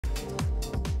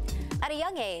At a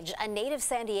young age, a native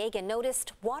San Diegan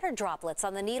noticed water droplets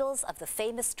on the needles of the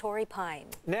famous Torrey Pine.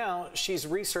 Now she's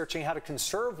researching how to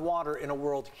conserve water in a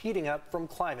world heating up from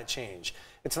climate change.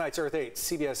 In tonight's Earth 8,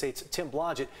 CBS 8's Tim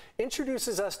Blodgett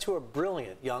introduces us to a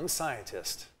brilliant young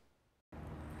scientist.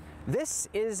 This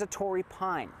is a Torrey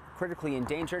Pine, critically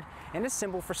endangered and a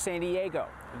symbol for San Diego.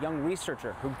 A young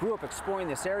researcher who grew up exploring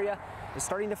this area is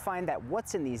starting to find that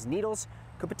what's in these needles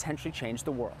could potentially change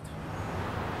the world.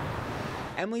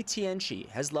 Emily Tianshi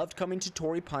has loved coming to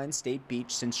Torrey Pine State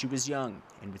Beach since she was young,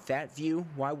 and with that view,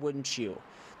 why wouldn't you?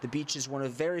 The beach is one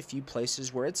of very few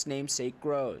places where its namesake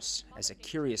grows. As a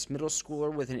curious middle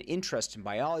schooler with an interest in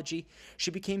biology, she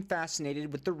became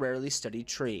fascinated with the rarely studied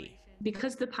tree.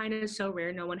 Because the pine is so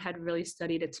rare, no one had really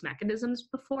studied its mechanisms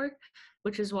before,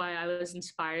 which is why I was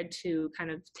inspired to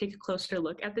kind of take a closer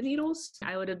look at the needles.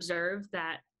 I would observe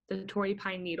that the Torrey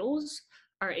Pine needles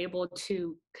are able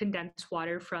to condense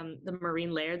water from the marine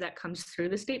layer that comes through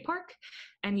the state park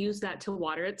and use that to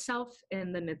water itself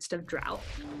in the midst of drought.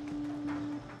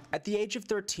 At the age of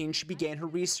 13, she began her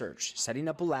research, setting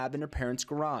up a lab in her parents'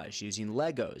 garage using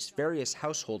Legos, various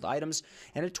household items,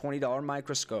 and a $20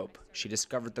 microscope. She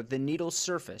discovered that the needle's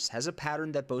surface has a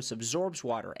pattern that both absorbs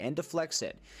water and deflects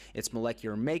it, its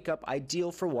molecular makeup ideal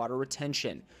for water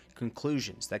retention,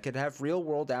 conclusions that could have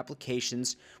real-world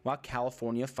applications while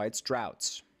California fights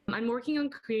droughts. I'm working on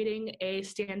creating a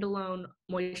standalone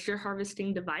moisture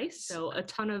harvesting device. So a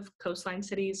ton of coastline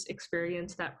cities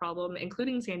experience that problem,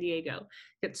 including San Diego.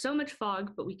 It's so much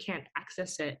fog, but we can't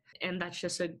access it. And that's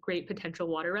just a great potential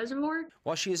water reservoir.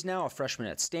 While she is now a freshman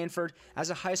at Stanford, as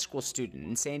a high school student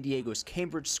in San Diego's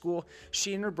Cambridge School,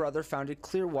 she and her brother founded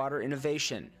Clearwater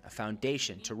Innovation, a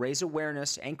foundation to raise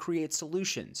awareness and create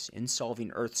solutions in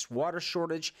solving Earth's water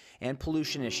shortage and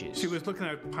pollution issues. She was looking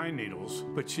at pine needles,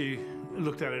 but she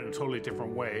looked at it in a totally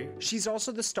different way. She's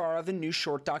also the star of a new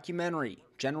short documentary,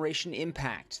 Generation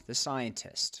Impact, The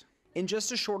Scientist. In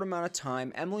just a short amount of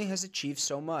time, Emily has achieved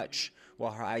so much.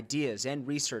 While her ideas and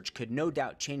research could no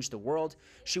doubt change the world,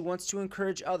 she wants to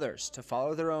encourage others to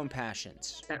follow their own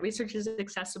passions. That research is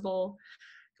accessible,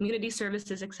 community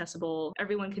service is accessible,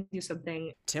 everyone can do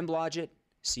something. Tim Blodgett,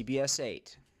 CBS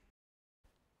 8.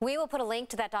 We will put a link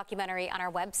to that documentary on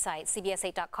our website,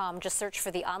 cbs8.com. Just search for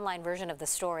the online version of the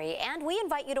story. And we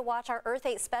invite you to watch our Earth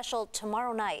 8 special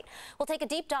tomorrow night. We'll take a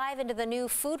deep dive into the new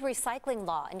food recycling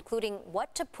law, including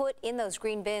what to put in those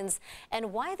green bins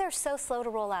and why they're so slow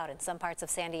to roll out in some parts of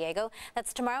San Diego.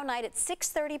 That's tomorrow night at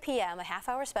 6:30 p.m., a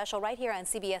half-hour special right here on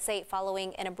CBS 8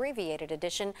 following an abbreviated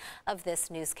edition of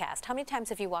this newscast. How many times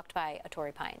have you walked by a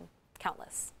Torrey Pine?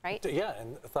 Countless, right? Yeah,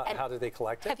 and thought, how do they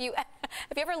collect it? Have you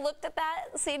ever looked at that,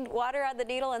 seen water on the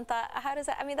needle and thought, how does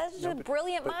that, I mean, that's just a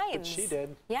brilliant mind. But she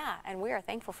did. Yeah, and we are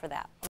thankful for that.